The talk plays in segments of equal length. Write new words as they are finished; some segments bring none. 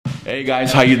Hey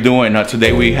guys, how you doing?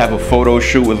 Today we have a photo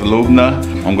shoot with Lubna.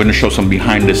 I'm going to show some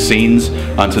behind the scenes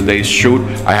on today's shoot.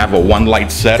 I have a one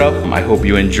light setup. I hope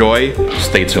you enjoy.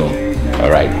 Stay tuned. All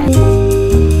right.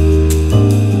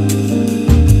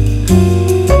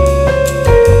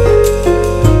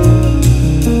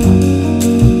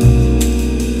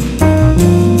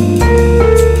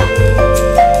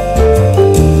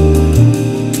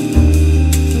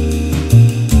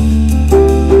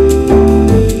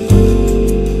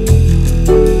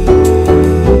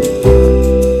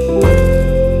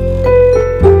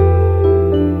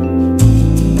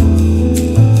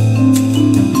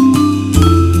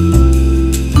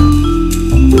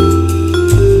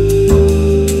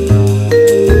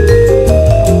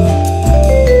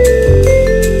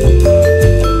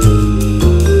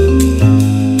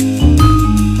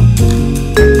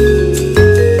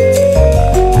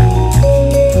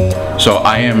 So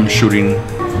I am shooting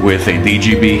with a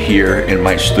DGB here in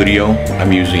my studio.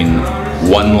 I'm using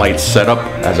one light setup,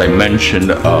 as I mentioned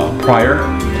prior.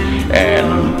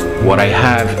 And what I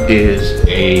have is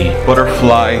a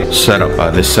butterfly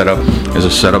setup. This setup is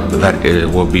a setup that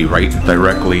will be right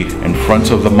directly in front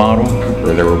of the model,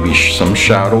 where there will be some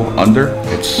shadow under.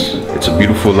 It's a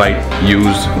beautiful light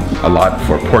used a lot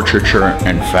for portraiture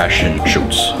and fashion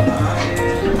shoots.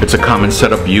 It's a common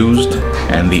setup used,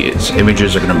 and its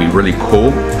images are going to be really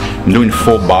cool. I'm doing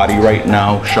full body right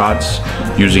now shots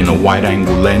using a wide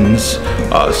angle lens,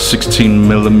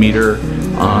 16mm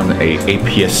on a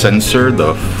APS sensor,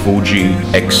 the Fuji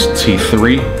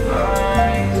X-T3.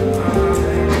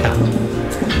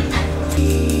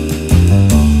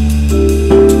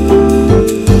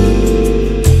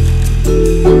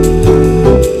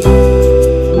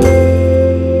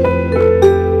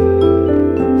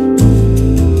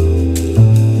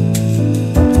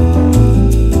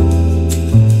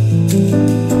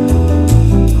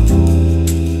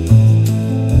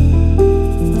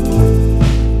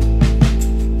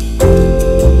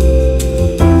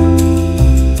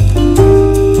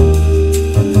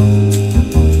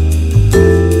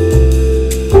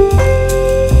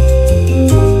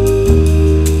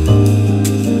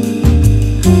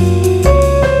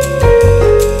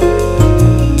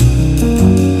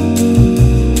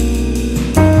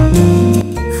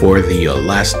 For the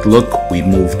last look, we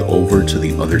moved over to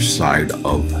the other side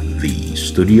of the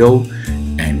studio,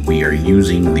 and we are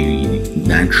using the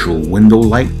natural window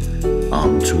light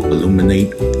to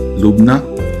illuminate Lubna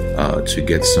to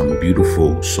get some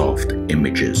beautiful soft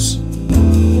images.